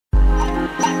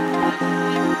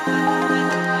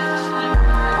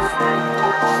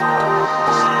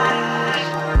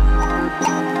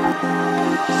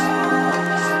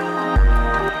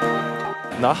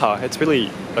Naha, it's really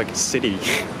like a city.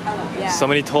 Yeah. So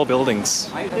many tall buildings.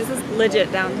 This is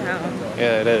legit downtown.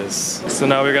 Yeah, it is. So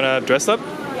now we're gonna dress up?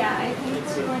 Yeah, I think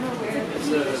we're going to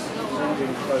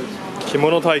wear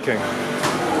Kimono taiken.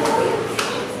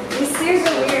 These stairs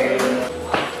are weird.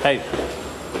 Hey,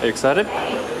 are you excited?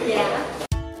 Yeah.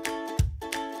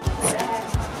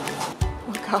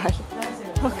 Oh god.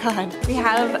 Oh god. We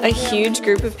have a huge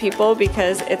group of people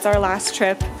because it's our last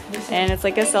trip and it's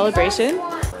like a celebration.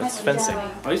 It's fencing.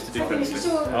 I used to do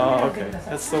fencing. Oh, okay.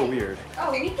 That's so weird.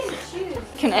 Oh, we can choose.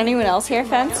 Can anyone else here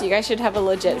fence? You guys should have a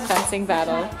legit fencing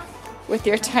battle with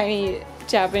your tiny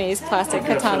Japanese plastic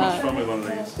katana. One of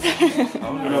these. I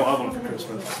want for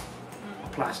Christmas.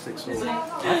 Plastic sword.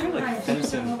 I feel like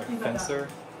fencing, like fencer,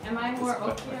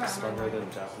 is stronger than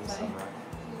Japanese samurai.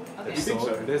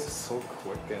 It is so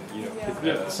quick and you know.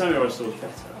 Yeah, the samurai sword is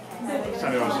better.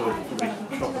 Samurai sword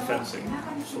probably chop the fencing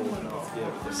sword in half. Yeah,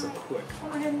 but they're so quick.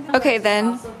 Okay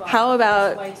then, how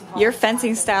about your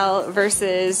fencing style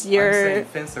versus your... I'm saying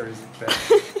fencer is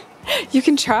better. You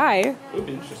can try. It would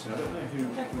be interesting. I don't know who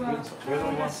wins. There's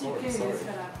only one sword, sorry.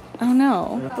 Oh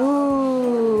no.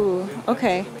 Ooh.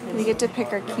 Okay, we get to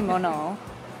pick our kimono.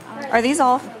 Are these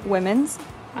all women's?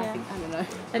 I don't know.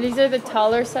 And these are the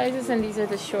taller sizes and these are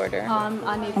the shorter. Oh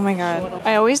my god.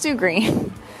 I always do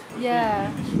green.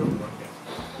 Yeah.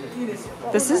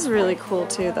 This is really cool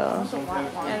too though.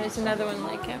 And there's another one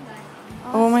like him.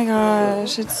 Oh my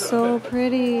gosh, it's so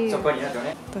pretty.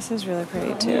 This is really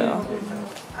pretty too.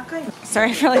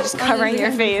 Sorry for like just covering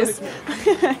your face.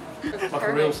 Like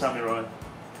a real samurai.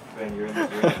 When you're in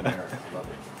America, love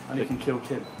it. And you can kill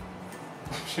Kim.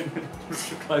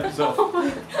 Clothes off.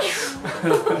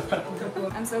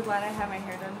 I'm so glad I had my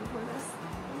hair done before this.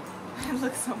 It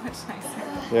looks so much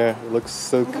nicer. Yeah, it looks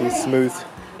so cool, smooth.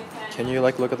 Can you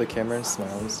like look at the camera and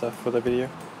smile and stuff for the video?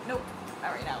 Nope,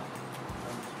 not right now.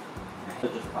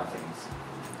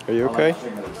 Are you okay?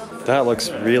 That looks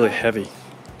really heavy.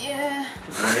 Yeah.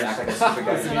 There's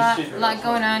a lot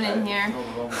going on in here.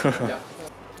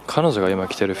 彼女が今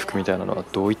着てる服みたいなのは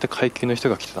どういった階級の人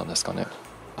が着てたんですかね。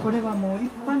これはもう一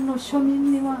般の庶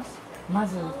民にはま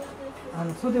ず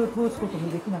袖を通すことも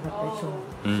できなかった衣装。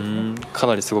か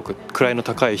なりすごく位の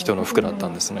高い人の服だった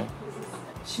んですね。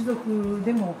士族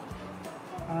でも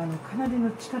かなり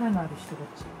の力のある人た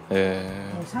ち。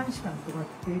もう三士官とかって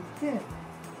言って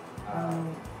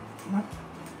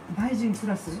大臣ク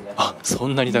ラス。あ、そ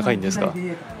んなに高いんですか。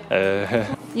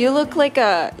You look like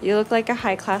a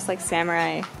high class like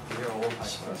samurai.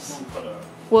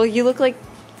 Well, you look like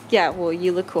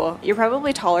you look cool. You're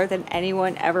probably taller than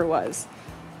anyone ever was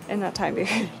in that time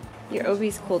period. Your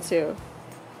obi's cool too.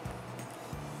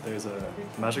 There's a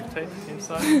magic tape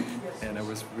inside, and it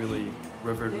was really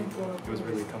riveted. It was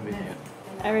really convenient.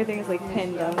 Everything is like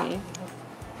pinned on me.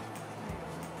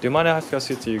 Do you mind if I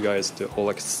ask you guys to all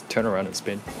like turn around and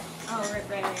spin? Oh, right.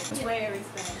 Where are we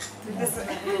spinning? This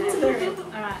way.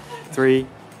 Alright. 3,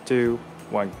 2,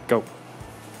 1, go.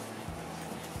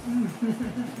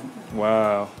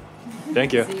 Wow.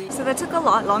 Thank you. So that took a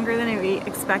lot longer than we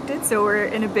expected, so we're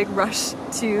in a big rush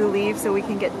to leave so we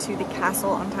can get to the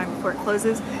castle on time before it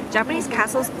closes. Japanese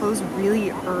castles close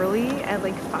really early at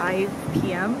like 5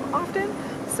 p.m. often,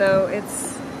 so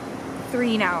it's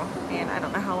 3 now, and I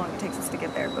don't know how long it takes us to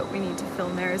get there, but we need to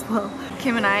film there as well.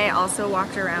 Kim and I also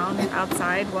walked around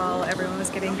outside while everyone was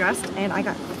getting dressed, and I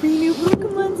got 3 new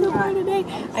Pokemon so far today.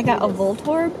 I got a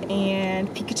Voltorb and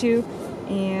Pikachu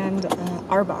and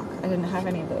Arbok. I didn't have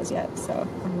any of those yet, so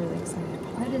I'm really excited.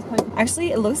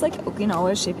 Actually, it looks like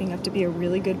Okinawa is shaping up to be a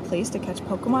really good place to catch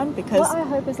Pokemon because... What I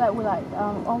hope is that we're like,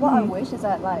 or what I wish is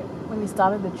that like when we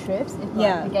started the trips, if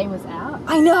like, the game was out.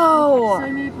 I know! So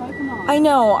many Pokemon. I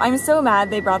know! I'm so mad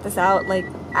they brought this out like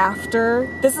after...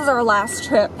 This is our last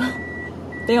trip.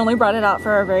 They only brought it out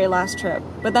for our very last trip.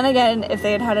 But then again, if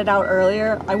they had it out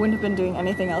earlier, I wouldn't have been doing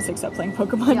anything else except playing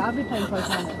Pokemon. Yeah, I'd be playing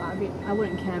Pokemon. I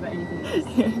wouldn't care about anything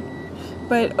else.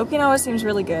 But Okinawa seems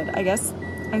really good. I guess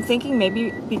I'm thinking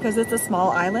maybe because it's a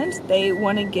small island, they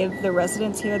want to give the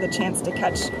residents here the chance to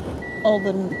catch all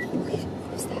the...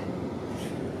 What's that?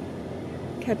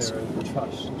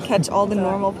 Catch all the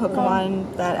normal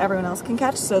Pokemon that everyone else can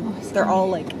catch, so they're all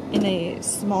like in a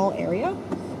small area.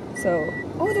 So,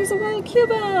 oh, there's a wild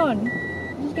Cubone!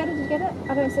 Did you get it? Did you get it?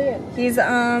 I don't see it. He's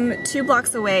 2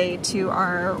 blocks away to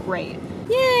our right.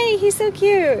 Yay, he's so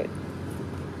cute!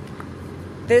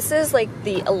 This is like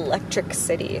the electric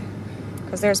city.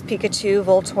 Because there's Pikachu,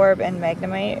 Voltorb, and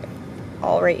Magnemite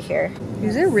all right here.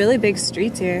 These are really big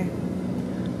streets here.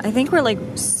 I think we're like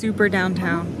super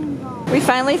downtown. We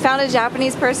finally found a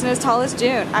Japanese person as tall as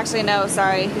June. Actually, no,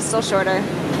 sorry, he's still shorter.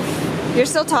 You're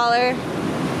still taller.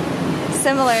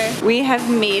 Similar. We have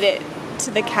made it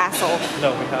to the castle.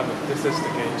 No, we haven't. This is the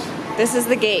gate. This is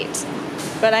the gate.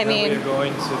 But I mean, we're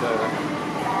going to the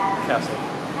castle.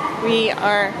 We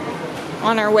are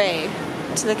on our way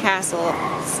to the castle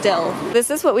still. This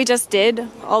is what we just did,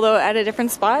 although at a different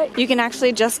spot. You can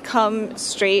actually just come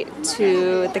straight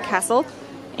to the castle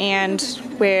and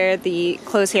wear the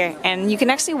clothes here. And you can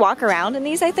actually walk around in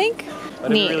these, I think.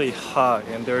 But it's really hot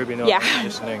and there will be no air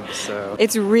conditioning, so...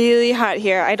 It's really hot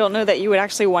here. I don't know that you would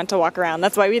actually want to walk around.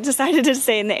 That's why we decided to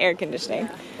stay in the air conditioning.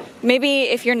 Maybe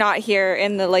if you're not here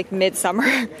in the like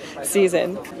midsummer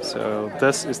season. So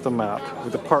this is the map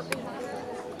with the park.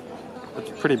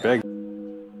 It's pretty big.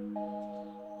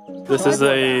 This is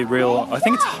a real, I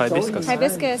think it's hibiscus.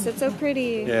 Hibiscus, it's so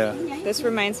pretty. Yeah. This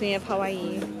reminds me of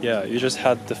Hawaii. Yeah, you just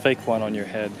had the fake one on your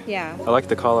head. Yeah. I like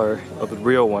the color of the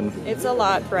real one. It's a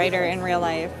lot brighter in real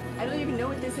life. I don't even know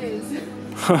what this is.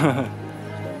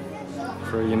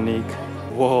 Very unique.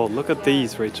 Whoa, look at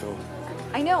these, Rachel.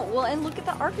 I know, well, and look at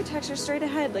the architecture straight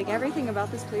ahead. Like everything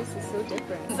about this place is so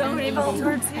different. So many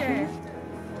towards here.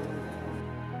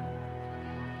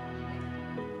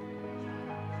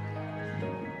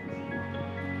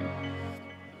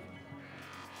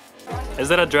 Is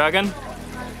that a dragon?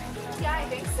 Yeah, I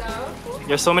think so.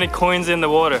 There's so many coins in the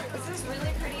water. This is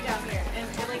really pretty down here, and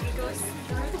like it goes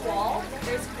through the wall.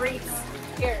 There's grates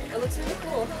here. It looks really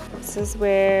cool. This is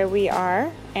where we are,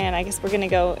 and I guess we're gonna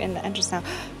go in the entrance now.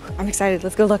 I'm excited.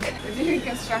 Let's go look. We're doing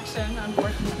construction,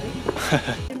 unfortunately.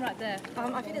 Right there.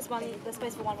 I think there's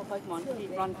space for one more Pokemon. If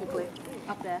you run quickly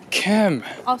up there. Kim!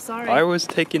 Oh, sorry. I was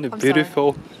taking a video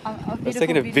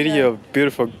of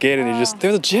beautiful gate and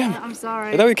there's a gym. I'm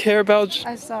sorry. I thought we care about.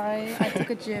 I'm sorry. I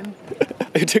took a gym.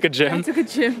 You took a gym? I took a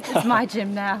gym. It's my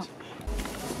gym now.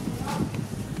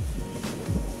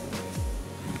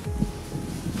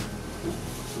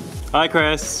 Hi,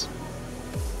 Chris.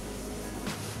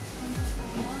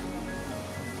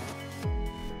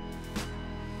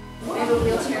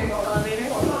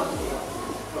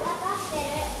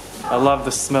 I love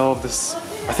the smell of this.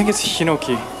 I think it's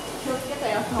hinoki.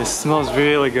 It smells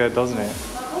really good, doesn't it?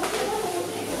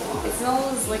 It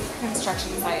smells like a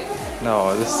construction site.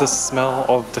 No, this is the smell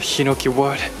of the hinoki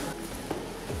wood.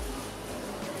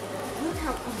 Look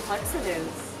how complex it is.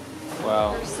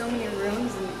 Wow. There's so many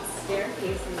rooms and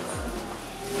staircases.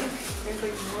 There's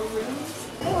like more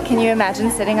rooms. Can you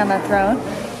imagine sitting on that throne?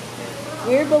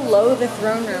 We're below the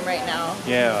throne room right now.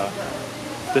 Yeah.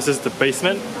 This is the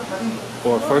basement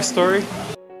or first story.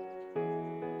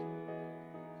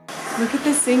 Look at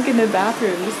the sink in the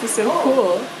bathroom. This is so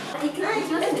cool.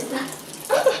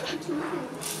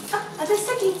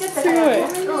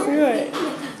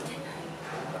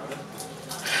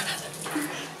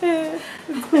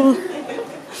 Cool.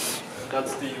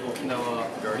 That's the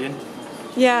Okinawa guardian.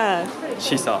 Yeah.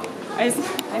 Shisa.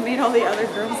 I made all the other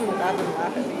girls in the bathroom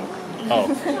laugh at me. Oh,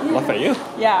 laugh at you?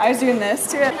 Yeah, I was doing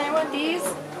this too. Can I want these?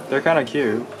 They're kind of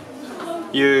cute.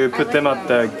 You put them at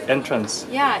the entrance.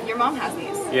 Yeah, your mom has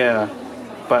these. Yeah,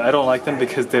 but I don't like them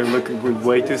because they look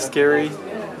way too scary.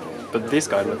 But these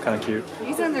guys look kind of cute.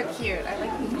 These ones are cute. I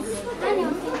like these.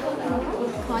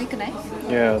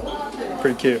 Yeah,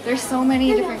 pretty cute. There's so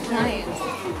many different kinds.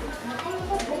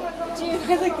 Dude,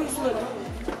 I like these little.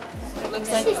 It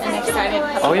looks like an excited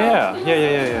puppy. Oh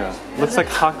yeah. Looks like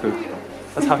Haku.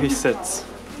 That's how he sits.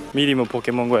 ミリもポ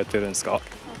ケモン Go やってるんですか?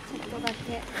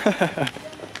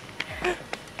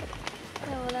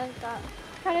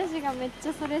 彼氏がめっち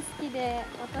ゃそれ好きで、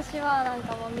私はなん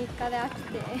かもう3日で飽き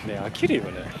て。ね、飽きるよ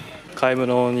ね。買い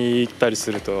物に行ったりす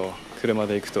ると、車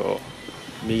で行くと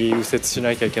右右折し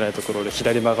なきゃいけないところで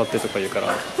左曲がってとか言うか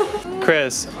ら。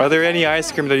Chris, are there any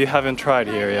ice cream that you haven't tried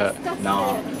here yet?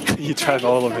 No. You tried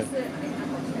all of it.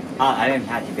 I didn't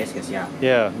have hibiscus, yeah.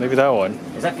 Yeah, maybe that one.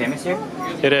 Is that famous here?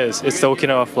 It is. It's the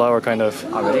Okinawa flower kind of.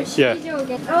 Oh, really? Yeah.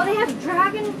 Oh, they have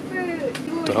dragon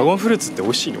fruit. ドラゴンフルーツって美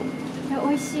味しいの?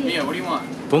 Yeah, what do you want?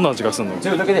 どんな味がするの?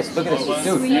 Dude, look at this. Look at this.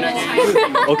 Dude.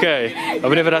 Okay, I've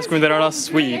been able to ice cream that are not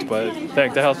sweet, but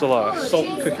thank that helps a lot. Salt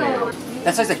cookie.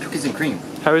 That tastes like cookies and cream.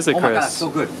 How is it, Chris? Oh my god, it's so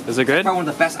good. Is it good? Probably one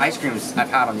of the best ice creams I've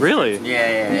had on these. Really?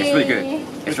 Yeah, it's really good.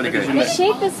 It's really good. the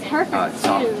shape is perfect it's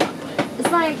soft. too.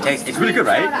 It's like It's really good,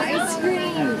 right? ice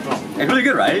cream. It's really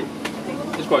good, right?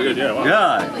 It's quite good, yeah. Wow.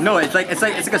 Yeah. No, it's like a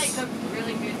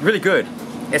really good.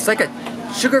 It's like a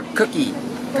sugar cookie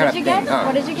kind of What did you thing. get?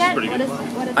 What did you get? pretty What good.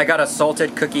 is I got a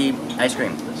salted cookie ice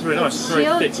cream. It's really nice. It's very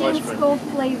thick ice cream. Skull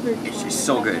flavored. It's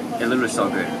so good. It's literally so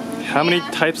good. How many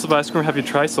types of ice cream have you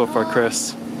tried so far,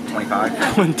 Chris?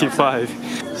 25. 25.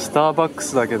 スターバック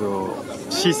スだけど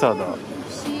シーサーだ。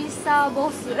シーサーボ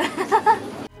ス。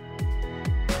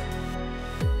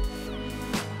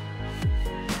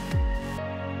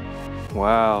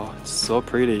Wow, it's so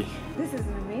pretty. This is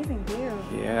an amazing view.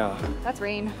 Yeah. That's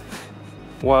rain.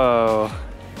 Whoa.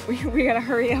 We gotta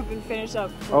hurry up and finish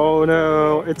up. Oh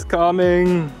no, it's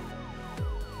coming.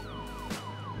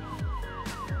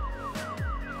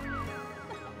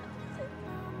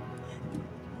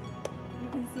 You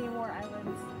can see more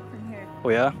islands from here. Oh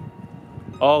yeah?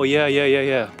 Oh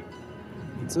yeah.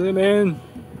 Zoom in.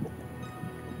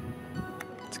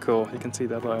 It's cool, you can see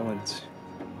that island.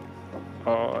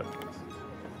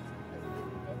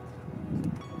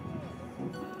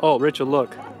 Oh, Richard,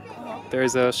 look.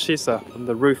 There's a shisa on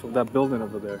the roof of that building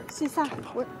over there. Shisa.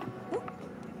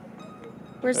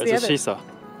 Where's There's the a other? shisa.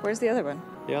 Where's the other one?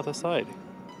 The other side.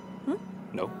 Hmm?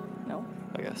 No. No.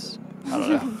 I guess. I don't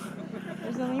know.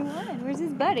 There's only one. Where's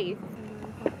his buddy?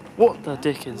 What the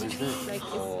dickens is this? Like,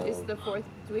 is the fourth?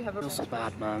 Do we have a? You're so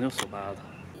bad, man. You're so bad.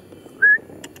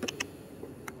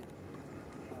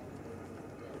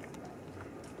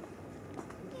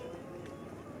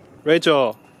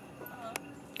 Rachel,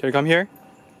 can you come here?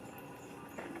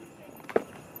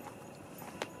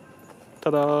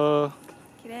 Ta-da!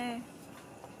 綺麗。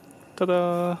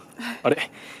 Ta-da! あれ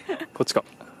こっちか。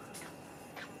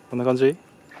こんな感じ？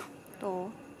ど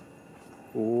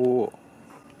う？おお。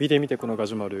見て見てこのガ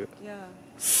ジュマル。 Yeah.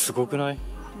 すごくない？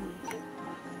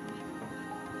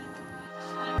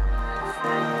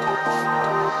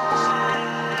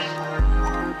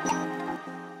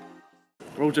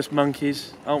 We're all just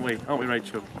monkeys, aren't we? Aren't we,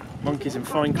 Rachel? Monkeys in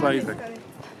fine clothing.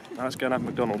 Now let's go and have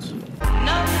McDonald's.